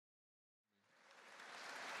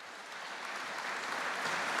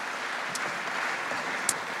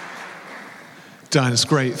Dan, it's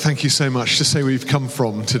great. Thank you so much. Just say where you've come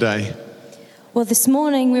from today. Well, this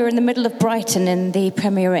morning we were in the middle of Brighton in the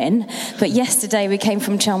Premier Inn, but yesterday we came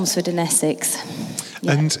from Chelmsford in Essex.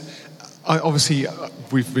 Yeah. And obviously,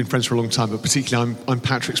 we've been friends for a long time, but particularly I'm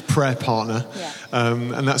Patrick's prayer partner,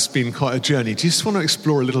 and that's been quite a journey. Do you just want to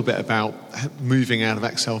explore a little bit about moving out of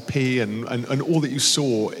XLP and all that you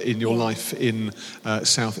saw in your life in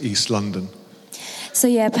South East London? So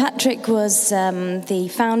Patrick was the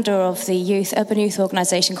founder of the urban youth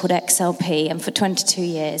organisation called XLP, and for 22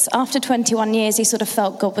 years. After 21 years, he sort of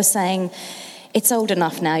felt God was saying, it's old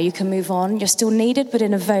enough now, you can move on, you're still needed, but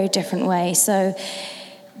in a very different way.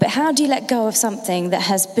 But how do you let go of something that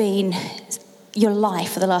has been your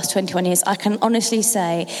life for the last 21 years? I can honestly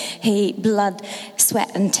say blood,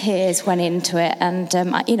 sweat and tears went into it. And,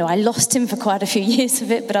 I lost him for quite a few years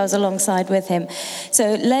of it, but I was alongside with him.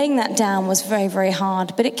 So laying that down was very, very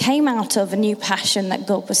hard. But it came out of a new passion that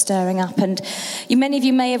God was stirring up. And many of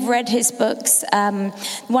you may have read his books.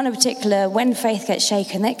 One in particular, When Faith Gets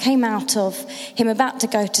Shaken, that came out of him about to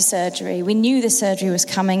go to surgery. We knew the surgery was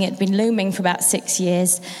coming. It had been looming for about 6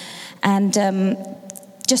 years. And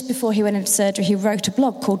just before he went into surgery, he wrote a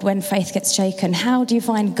blog called When Faith Gets Shaken. How do you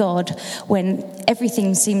find God when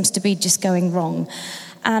everything seems to be just going wrong?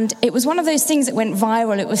 And it was one of those things that went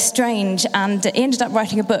viral. It was strange. And he ended up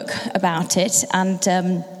writing a book about it.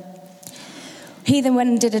 And he then went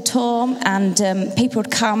and did a tour, and people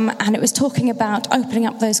would come, and it was talking about opening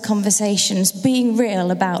up those conversations, being real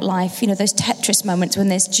about life, those Tetris moments when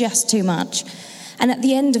there's just too much. And at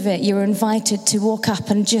the end of it, you were invited to walk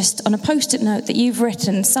up and just, on a Post-it note that you've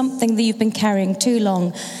written, something that you've been carrying too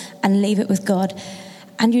long, and leave it with God.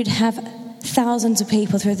 And you'd have thousands of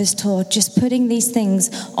people through this tour just putting these things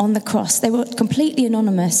on the cross. They were completely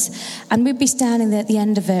anonymous. And we'd be standing there at the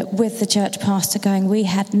end of it with the church pastor going, we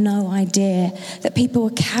had no idea that people were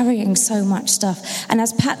carrying so much stuff. And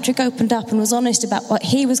as Patrick opened up and was honest about what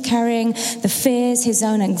he was carrying, the fears, his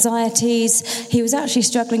own anxieties, he was actually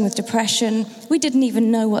struggling with depression. We didn't even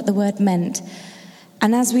know what the word meant.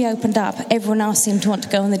 And as we opened up, everyone else seemed to want to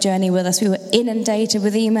go on the journey with us. We were inundated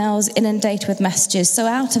with emails, inundated with messages. So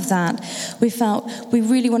out of that, we felt we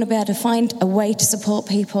really want to be able to find a way to support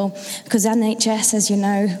people, because NHS, as you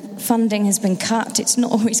know, funding has been cut. It's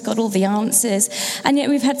not always got all the answers. And yet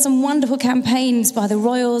we've had some wonderful campaigns by the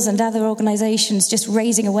Royals and other organisations just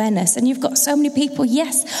raising awareness. And you've got so many people,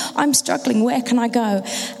 yes, I'm struggling, where can I go?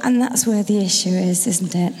 And that's where the issue is,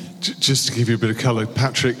 isn't it? Just to give you a bit of colour,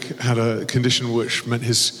 Patrick had a condition which meant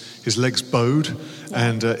his legs bowed,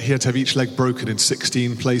 and he had to have each leg broken in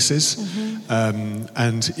 16 places. Mm-hmm.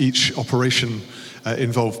 And each operation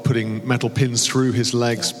involved putting metal pins through his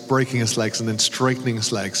legs, breaking his legs, and then straightening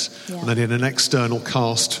his legs. Yeah. And then in an external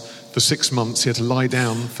cast for 6 months. He had to lie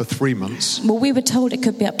down for 3 months. Well, we were told it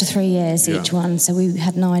could be up to 3 years each one, so we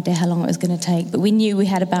had no idea how long it was going to take. But we knew we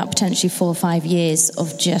had about potentially 4 or 5 years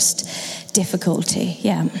of just difficulty.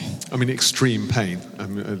 Yeah. I mean, extreme pain.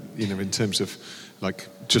 In terms of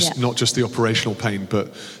not just the operational pain,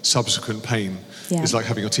 but subsequent pain. Yeah. It's like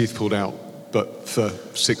having your teeth pulled out, but for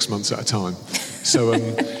 6 months at a time. So,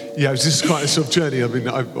 it was just quite a sort of journey. I mean,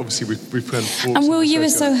 obviously we've gone forward. And Will, you were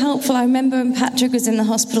so helpful. I remember when Patrick was in the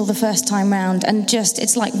hospital the first time round, and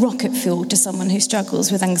it's like rocket fuel to someone who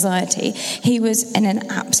struggles with anxiety. He was in an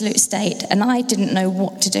absolute state, and I didn't know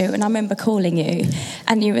what to do. And I remember calling you,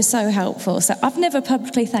 and you were so helpful. So I've never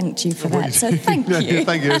publicly thanked you for that. So thank you.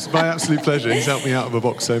 Thank you. It's my absolute pleasure. He's helped me out of a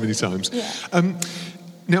box so many times. Yeah.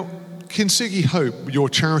 Now, Kintsugi Hope, your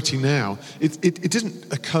charity now, it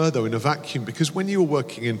didn't occur, though, in a vacuum, because when you were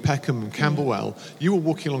working in Peckham and Camberwell, you were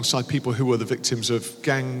walking alongside people who were the victims of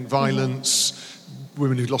gang violence,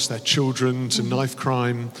 women who lost their children to knife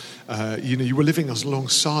crime. You were living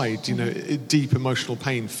alongside, deep emotional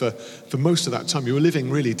pain for most of that time. You were living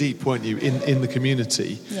really deep, weren't you, in the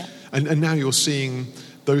community? Yeah. And now you're seeing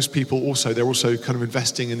those people also, they're also kind of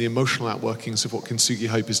investing in the emotional outworkings of what Kintsugi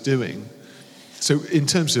Hope is doing. So in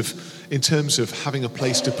terms of having a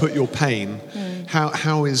place to put your pain,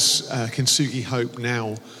 how is Kintsugi Hope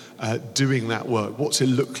now doing that work? What's it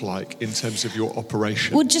look like in terms of your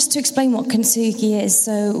operation? Well, just to explain what Kintsugi is.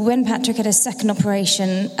 So when Patrick had his second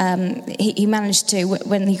operation, he managed to,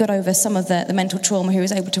 when he got over some of the mental trauma, he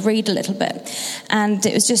was able to read a little bit. And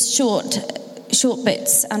it was just short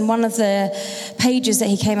bits, and one of the pages that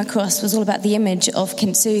he came across was all about the image of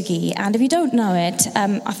Kintsugi. And if you don't know it,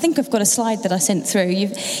 I think I've got a slide that I sent through.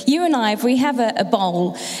 You and I, if we have a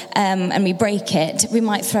bowl and we break it, we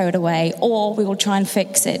might throw it away, or we will try and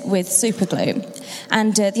fix it with super glue.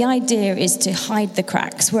 And the idea is to hide the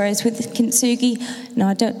cracks, whereas with Kintsugi, no,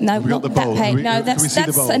 I don't know, not that page. No, that's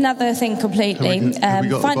another thing completely.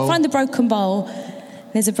 Find the broken bowl.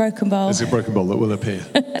 There's a broken bowl. There's a broken bowl that will appear.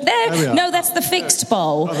 There, no, that's the fixed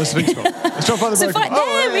bowl. Oh, that's the fixed bowl. Let's try and find the broken bowl.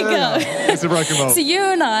 There we go. It's a broken bowl. So you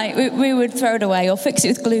and I, we would throw it away or fix it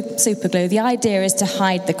with glue, super glue. The idea is to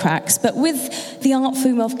hide the cracks. But with the art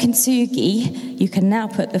form of Kintsugi, you can now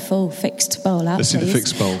put the full fixed bowl out. Let's see the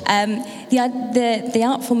fixed bowl. The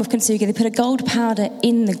art form of Kintsugi, they put a gold powder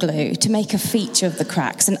in the glue to make a feature of the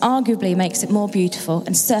cracks, and arguably makes it more beautiful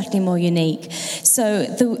and certainly more unique. So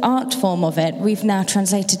the art form of it, we've now translated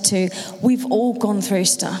to, we've all gone through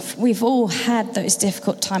stuff. We've all had those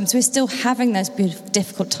difficult times. We're still having those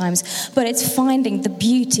difficult times, but it's finding the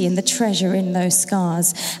beauty and the treasure in those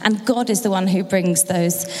scars. And God is the one who brings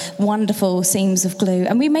those wonderful seams of glue.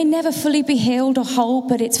 And we may never fully be healed or whole,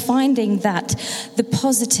 but it's finding that the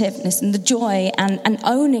positiveness and the joy and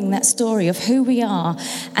owning that story of who we are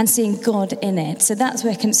and seeing God in it. So that's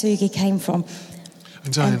where Kintsugi came from.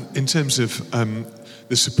 And Diane, in terms of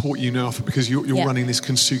the support you now offer, because you're running these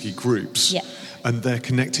Kintsugi groups, and they're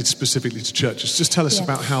connected specifically to churches. Just tell us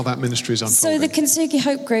about how that ministry is unfolding. So the Kintsugi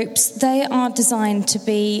Hope groups, they are designed to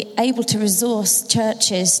be able to resource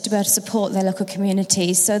churches to be able to support their local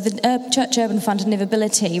communities. So the Church Urban Fund and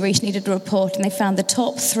Livability recently did a report, and they found the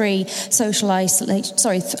top three social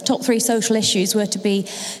issues were to be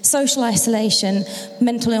social isolation,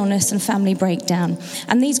 mental illness, and family breakdown.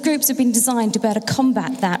 And these groups have been designed to be able to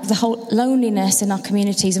combat that, the whole loneliness in our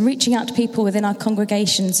communities, and reaching out to people within our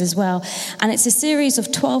congregations as well. And it's a series of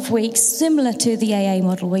 12 weeks, similar to the AA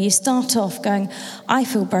model, where you start off going, I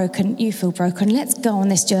feel broken, you feel broken, let's go on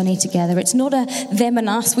this journey together. It's not a them and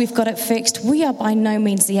us, we've got it fixed. We are by no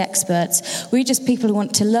means the experts. We're just people who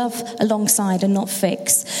want to love alongside and not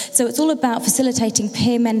fix. So it's all about facilitating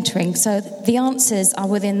peer mentoring. So the answers are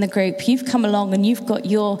within the group. You've come along and you've got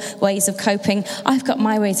your ways of coping. I've got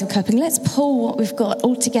my ways of coping. Let's pull what we've got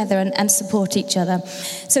all together and support each other.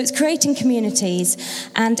 So it's creating communities,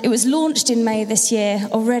 and it was launched in May this year.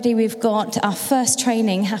 Already we've got our first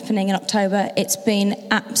training happening in October. It's been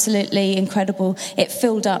absolutely incredible. It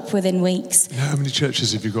filled up within weeks. How many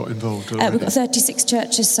churches have you got involved already? We've got 36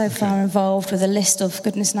 churches so far involved, with a list of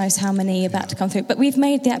goodness knows how many about to come through. But we've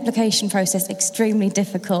made the application process extremely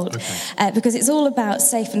difficult because it's all about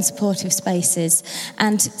safe and supportive spaces,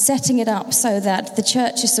 and setting it up so that the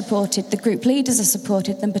church is supported, the group leaders are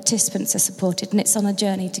supported, and participants are supported, and it's on a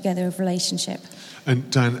journey together of relationship.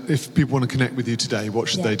 And Dan, if people want to connect with you today, what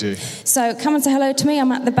should they do? So come and say hello to me.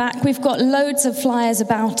 I'm at the back. We've got loads of flyers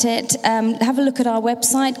about it. Have a look at our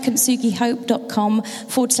website,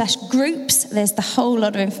 kintsugihope.com/groups. There's the whole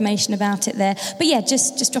lot of information about it there. But yeah,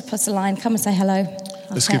 just drop us a line. Come and say hello.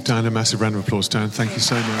 Let's give Dan a massive round of applause. Dan, thank you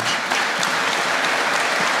so much.